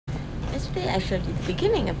Yesterday I showed you the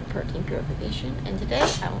beginning of the protein purification, and today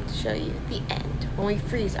I want to show you the end, when we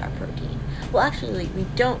freeze our protein. Well, actually, we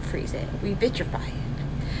don't freeze it, we vitrify it.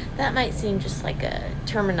 That might seem just like a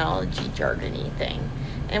terminology jargony thing,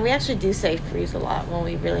 and we actually do say freeze a lot when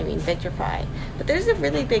we really mean vitrify, but there's a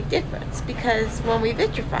really big difference, because when we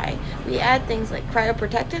vitrify, we add things like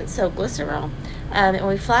cryoprotectants, so glycerol, and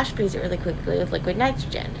we flash freeze it really quickly with liquid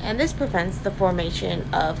nitrogen, and this prevents the formation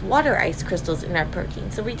of water ice crystals in our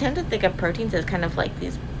protein. So we tend to think of proteins as kind of like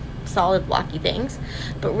these solid blocky things,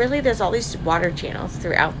 but really there's all these water channels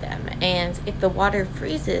throughout them, and if the water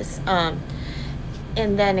freezes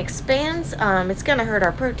and then expands, it's going to hurt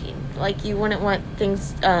our protein. Like, you wouldn't want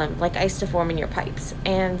things like ice to form in your pipes.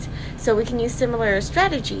 And so we can use similar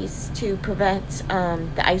strategies to prevent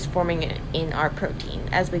the ice forming in our protein,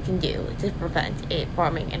 as we can do to prevent it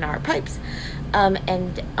forming in our pipes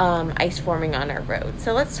and ice forming on our road.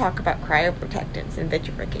 So let's talk about cryoprotectants and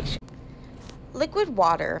vitrification. Liquid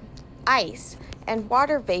water, ice, and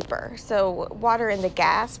water vapor, so water in the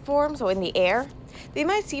gas form, so in the air, they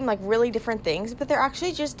might seem like really different things, but they're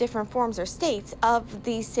actually just different forms or states of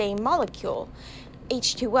the same molecule,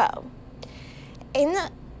 H2O.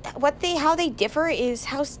 How they differ is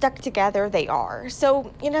how stuck together they are.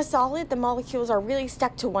 So in a solid, the molecules are really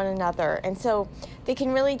stuck to one another, and so they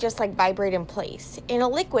can really just like vibrate in place. In a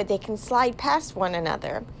liquid, they can slide past one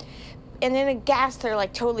another. And in a gas, they're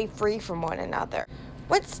like totally free from one another.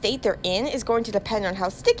 What state they're in is going to depend on how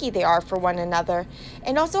sticky they are for one another,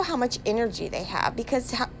 and also how much energy they have,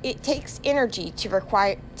 because it takes energy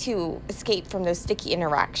to escape from those sticky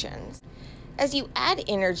interactions. As you add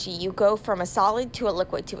energy, you go from a solid to a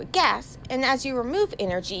liquid to a gas, and as you remove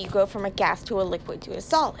energy, you go from a gas to a liquid to a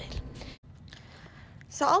solid.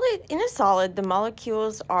 In a solid, the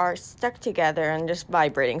molecules are stuck together and just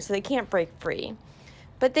vibrating, so they can't break free.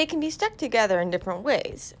 But they can be stuck together in different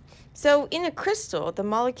ways. So in a crystal, the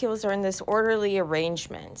molecules are in this orderly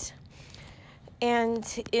arrangement.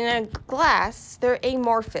 And in a glass, they're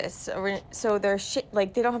amorphous, so they're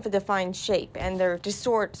they don't have a defined shape, and they're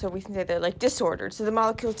disordered, so we can say they're like disordered. So the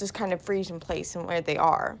molecules just kind of freeze in place in where they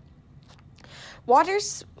are.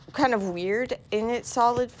 Water's kind of weird in its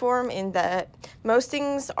solid form in that most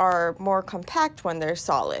things are more compact when they're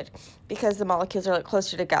solid because the molecules are like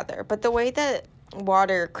closer together. But the way that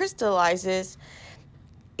water crystallizes,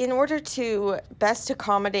 in order to best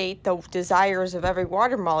accommodate the desires of every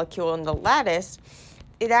water molecule in the lattice,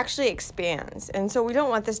 it actually expands. And so we don't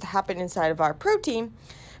want this to happen inside of our protein,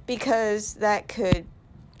 because that could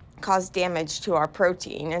cause damage to our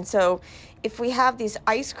protein. And so if we have these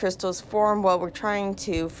ice crystals form while we're trying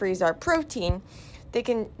to freeze our protein, they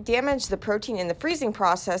can damage the protein in the freezing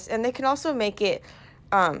process, and they can also make it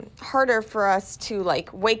harder for us to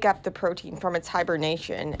like wake up the protein from its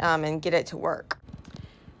hibernation and get it to work.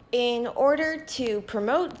 In order to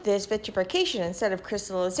promote this vitrification instead of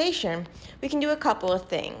crystallization, we can do a couple of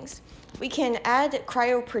things. We can add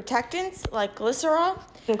cryoprotectants like glycerol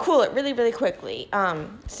and cool it really, really quickly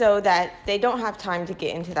so that they don't have time to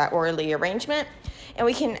get into that orderly arrangement. And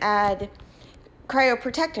we can add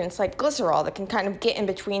cryoprotectants like glycerol that can kind of get in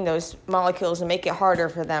between those molecules and make it harder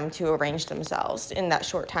for them to arrange themselves in that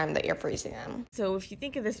short time that you're freezing them. So if you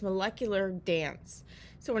think of this molecular dance,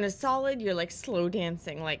 so in a solid, you're like slow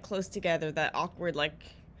dancing, like close together, that awkward like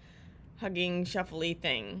hugging, shuffly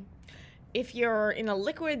thing. If you're in a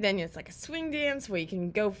liquid, then it's like a swing dance where you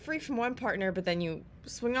can go free from one partner, but then you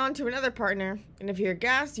swing on to another partner. And if you're a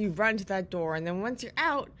gas, you run to that door. And then once you're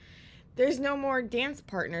out, there's no more dance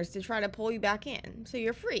partners to try to pull you back in. So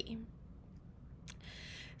you're free.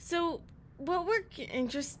 So what we're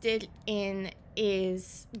interested in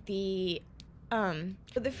is the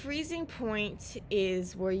freezing point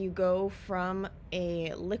is where you go from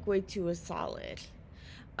a liquid to a solid.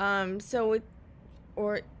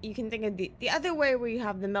 Or you can think of the other way, where you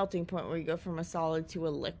have the melting point, where you go from a solid to a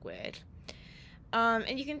liquid.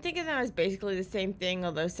 And you can think of them as basically the same thing,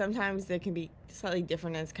 although sometimes they can be slightly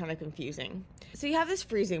different and it's kind of confusing. So you have this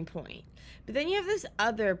freezing point, but then you have this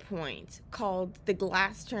other point called the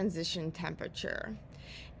glass transition temperature.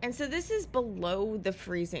 And so this is below the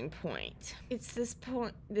freezing point. It's this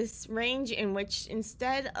range in which,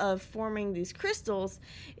 instead of forming these crystals,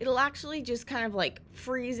 it'll actually just kind of like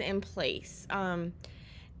freeze in place.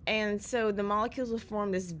 And so the molecules will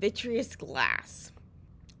form this vitreous glass.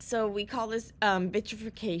 So we call this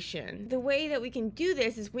vitrification. The way that we can do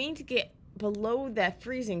this is we need to get below that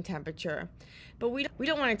freezing temperature, but we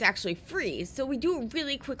don't want it to actually freeze, so we do it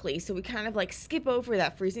really quickly. So we kind of like skip over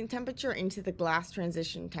that freezing temperature into the glass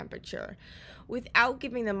transition temperature without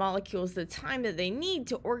giving the molecules the time that they need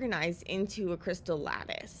to organize into a crystal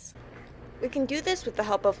lattice. We can do this with the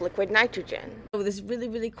help of liquid nitrogen. So this really,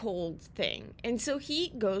 really cold thing. And so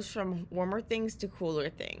heat goes from warmer things to cooler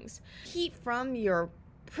things. Heat from your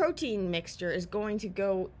protein mixture is going to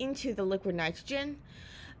go into the liquid nitrogen.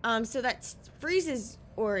 So that freezes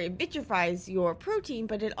or it vitrifies your protein,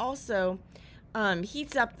 but it also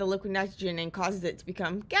heats up the liquid nitrogen and causes it to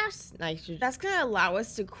become gas nitrogen. That's going to allow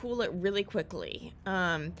us to cool it really quickly.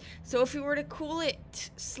 So if we were to cool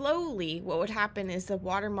it slowly, what would happen is the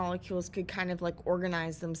water molecules could kind of like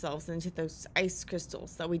organize themselves into those ice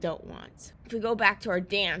crystals that we don't want. If we go back to our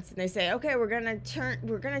dance and they say, okay, we're going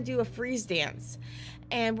to do a freeze dance,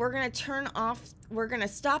 and we're going to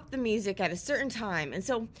stop the music at a certain time. And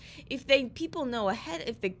so if people know ahead,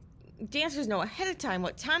 if the dancers know ahead of time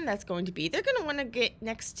what time that's going to be, they're going to want to get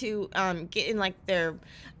next to get in like their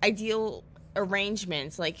ideal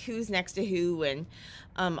arrangements, like who's next to who and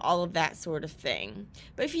all of that sort of thing.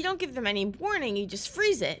 But if you don't give them any warning, you just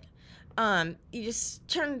freeze it. You just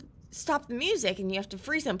stop the music and you have to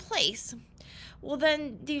freeze in place. Well,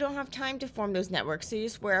 then you don't have time to form those networks, so you're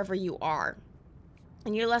just wherever you are,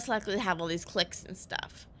 and you're less likely to have all these clicks and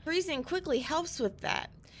stuff. Freezing quickly helps with that.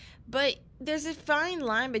 But there's a fine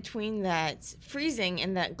line between that freezing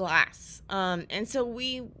and that glass. And so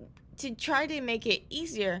to try to make it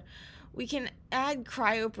easier, we can add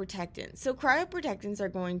cryoprotectants. So cryoprotectants they're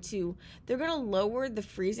going to lower the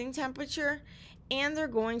freezing temperature, and they're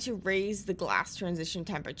going to raise the glass transition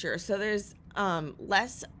temperature. So there's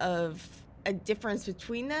less of a difference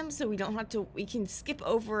between them. So we can skip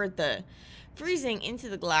over the freezing into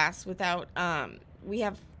the glass without, we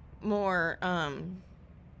have more,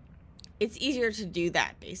 it's easier to do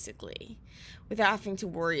that basically without having to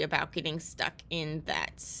worry about getting stuck in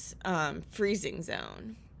that freezing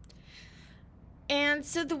zone. And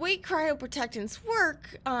so the way cryoprotectants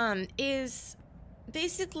work is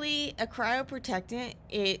basically a cryoprotectant.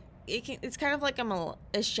 It's kind of like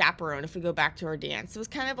a chaperone if we go back to our dance. So it's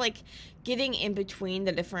kind of like getting in between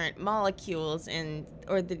the different molecules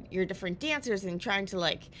or your different dancers and trying to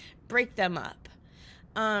like break them up.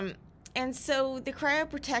 And so the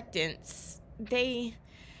cryoprotectants,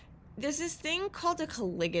 there's this thing called a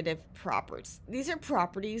colligative properties. These are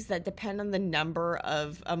properties that depend on the number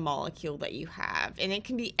of a molecule that you have, and it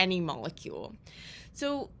can be any molecule.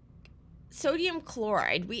 So sodium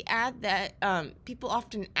chloride, we add that, people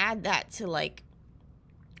often add that to like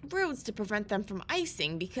roads to prevent them from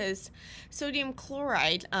icing, because sodium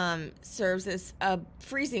chloride serves as a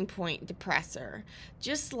freezing point depressor,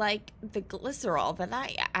 just like the glycerol that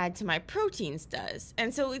I add to my proteins does.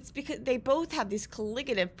 And so it's because they both have this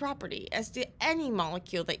colligative property as to any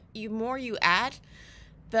molecule that more you add,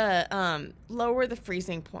 the lower the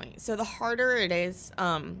freezing point. So the harder it is,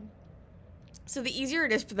 so the easier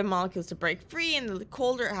it is for the molecules to break free, and the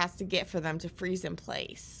colder it has to get for them to freeze in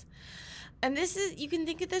place. And you can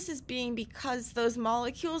think of this as being because those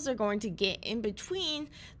molecules are going to get in between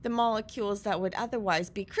the molecules that would otherwise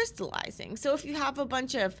be crystallizing. So if you have a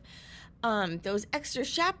bunch of those extra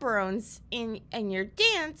chaperones in your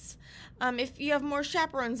dance, if you have more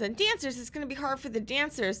chaperones than dancers, it's going to be hard for the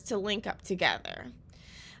dancers to link up together.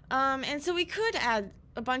 And so we could add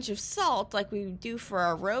a bunch of salt like we do for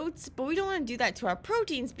our roads, but we don't want to do that to our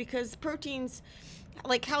proteins, because proteins,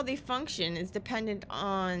 like how they function, is dependent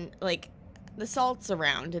on like the salts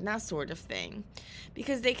around and that sort of thing,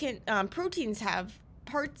 because they can proteins have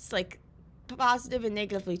parts, like positive and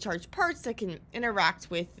negatively charged parts, that can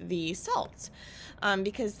interact with the salts,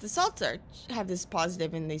 because the salts have this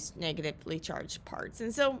positive and these negatively charged parts.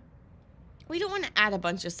 And so we don't want to add a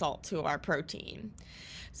bunch of salt to our protein.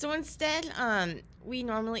 So instead, we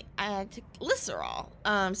normally add glycerol.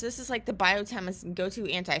 So this is like the biochemist's go-to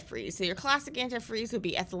antifreeze. So your classic antifreeze would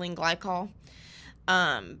be ethylene glycol,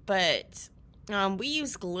 but we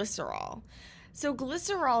use glycerol. So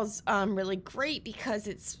glycerol is really great because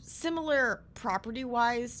it's similar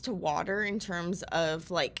property-wise to water in terms of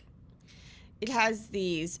like it has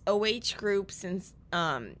these OH groups, and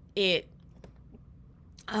it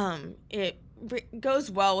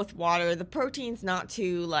goes well with water. The protein's not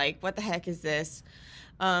too like, what the heck is this?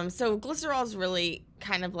 So glycerol is really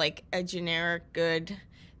kind of like a generic good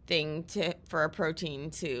thing for a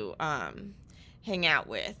protein to hang out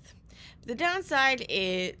with. The downside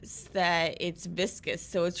is that it's viscous,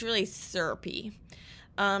 so it's really syrupy.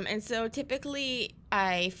 And so typically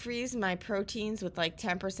I freeze my proteins with like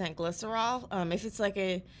 10% glycerol. If it's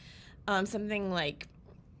like something like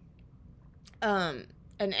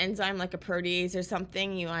an enzyme like a protease or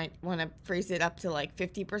something, you might want to freeze it up to like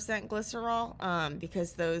 50% glycerol,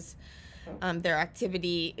 because those their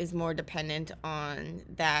activity is more dependent on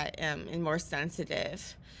that and more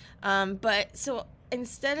sensitive. But so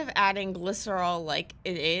instead of adding glycerol like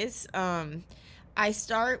it is, I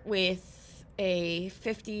start with a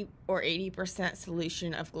 50 or 80%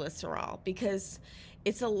 solution of glycerol because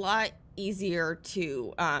it's a lot easier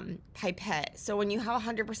to pipette. So when you have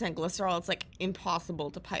 100% glycerol, it's like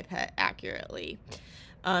impossible to pipette accurately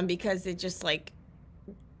because it just like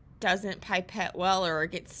doesn't pipette well, or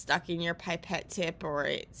it gets stuck in your pipette tip, or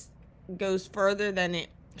it goes further than it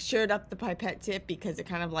should up the pipette tip because it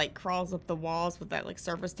kind of like crawls up the walls with that like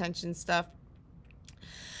surface tension stuff.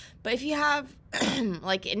 But if you have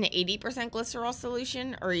like an 80% glycerol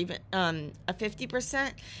solution, or even a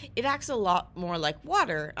 50%, it acts a lot more like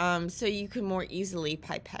water, so you can more easily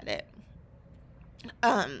pipette it.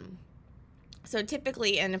 So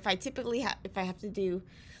typically, and if I have to do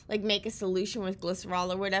like make a solution with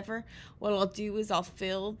glycerol or whatever, what I'll do is I'll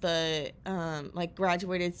fill the like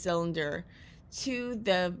graduated cylinder to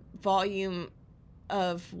the volume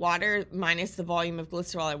of water minus the volume of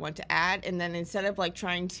glycerol I want to add, and then instead of like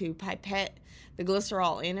trying to pipette the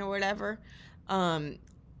glycerol in or whatever,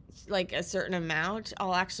 like a certain amount,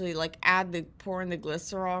 I'll actually like pour in the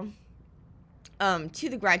glycerol to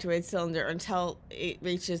the graduated cylinder until it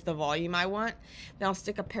reaches the volume I want. Then I'll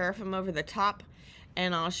stick a paraffin over the top,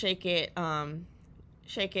 and I'll shake it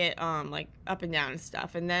like up and down and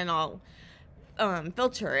stuff, and then I'll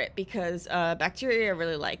filter it because bacteria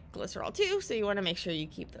really like glycerol too, so you want to make sure you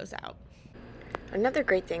keep those out. Another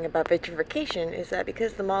great thing about vitrification is that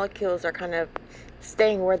because the molecules are kind of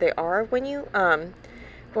staying where they are when you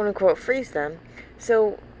quote unquote freeze them,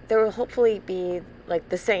 so they will hopefully be like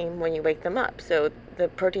the same when you wake them up. So the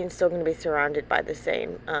protein's still going to be surrounded by the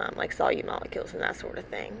same like solute molecules and that sort of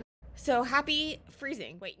thing. So happy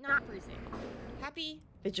freezing. Wait, not freezing. Happy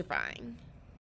vitrifying.